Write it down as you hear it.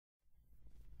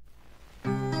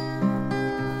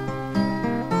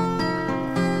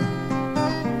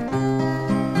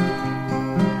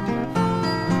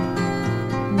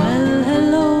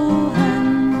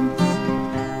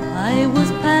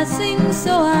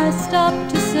I stopped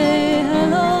to say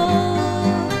hello.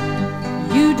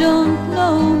 You don't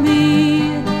know me,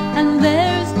 and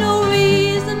there's no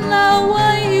reason now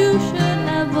why you should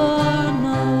ever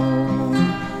know.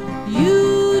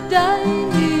 You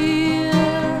died here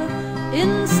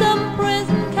in some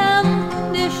prison camp.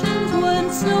 Conditions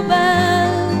weren't so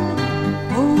bad.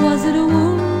 Or was it a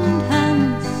wound,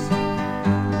 Hans?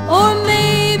 Or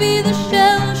maybe the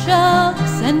shell shock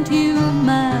sent you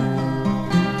mad.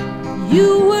 You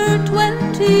were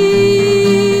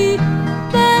 20,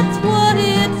 that's what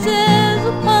it says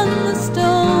upon the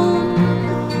stone.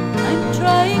 I'm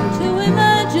trying to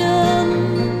imagine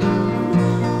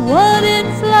what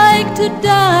it's like to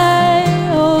die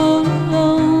all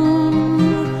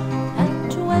alone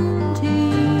at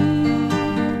 20,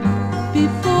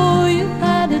 before you've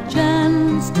had a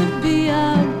chance to be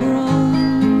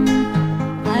outgrown.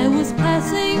 I was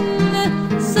passing,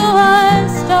 so I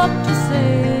stopped to say,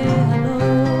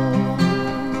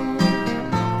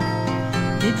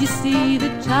 did you see the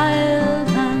child,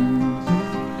 Hans,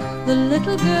 the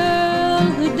little girl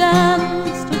who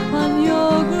danced upon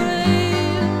your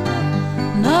grave?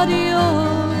 Not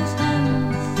yours,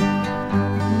 Hans,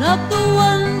 not the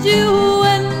ones you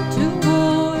went to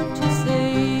war to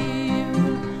save.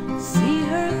 See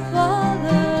her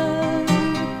father,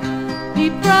 he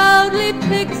proudly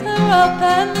picks her up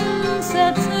and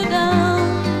sets her down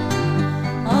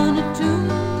on a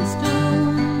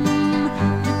tombstone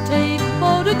to take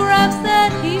photographs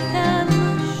that he can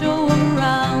show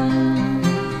around.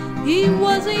 He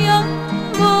was a young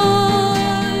boy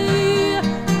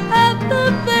at the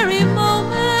very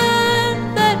moment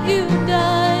that you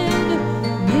died.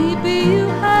 Maybe you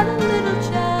had a little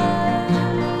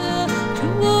child to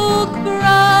walk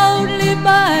proudly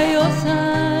by your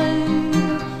side,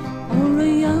 or a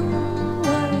young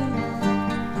wife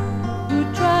who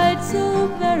tried so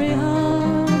very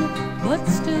hard, but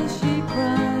still she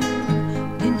cried.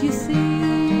 Did you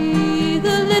see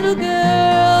the little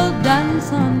girl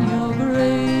dance on your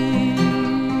grave?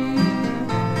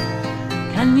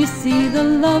 Can you see the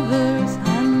lovers,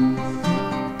 Hans,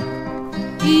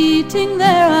 eating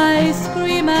their ice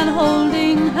cream and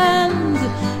holding hands?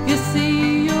 You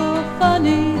see your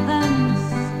funny hands,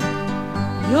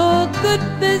 your good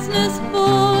business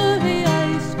for the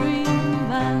ice cream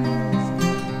vans.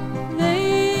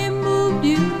 They moved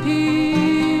you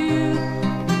here.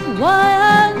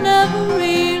 Why, never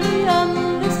really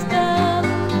understand.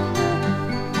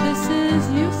 This is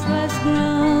useless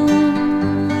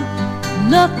ground.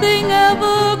 Nothing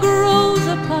ever grows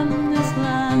upon this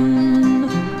land.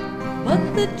 But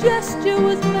the gesture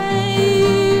was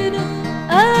made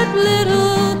at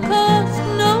little cost.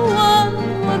 No one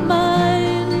would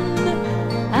mind,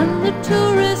 and the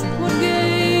tourist would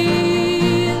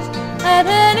gaze at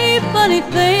any funny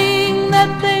thing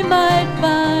that they might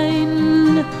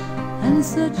find. And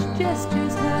such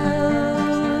gestures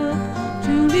help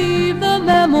to leave the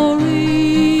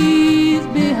memories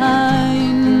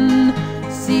behind.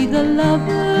 See the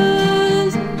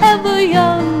lovers ever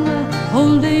young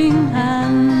holding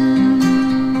hands.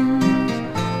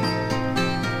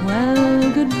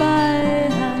 Well, goodbye,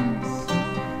 Hans,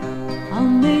 I'll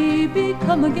maybe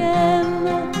come again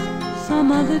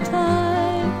some other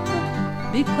time,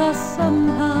 because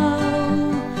somehow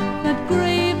that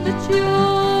grave that's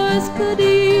yours could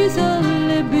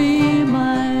easily be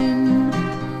mine.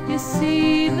 You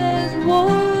see, there's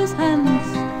wars, Hans,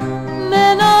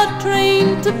 men are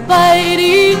trained to fight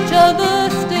each other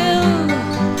still.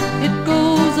 It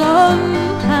goes on,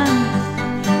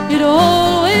 Hans, it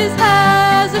always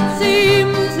has, it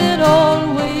seems it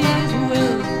always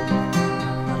will.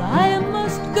 But I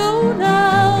must go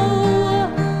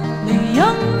now. The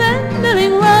young men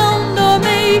milling round are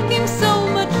making so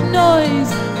much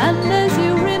noise. And as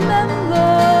you remember,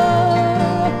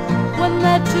 when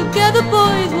they're together,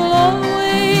 boys will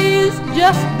always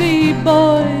just be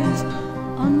boys.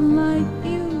 Unlike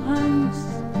you, Hans,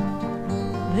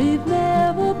 they've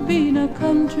never been a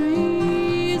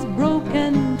country's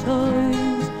broken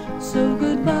toys. So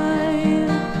goodbye,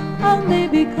 I'll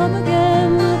maybe come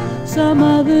again some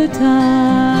other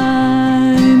time.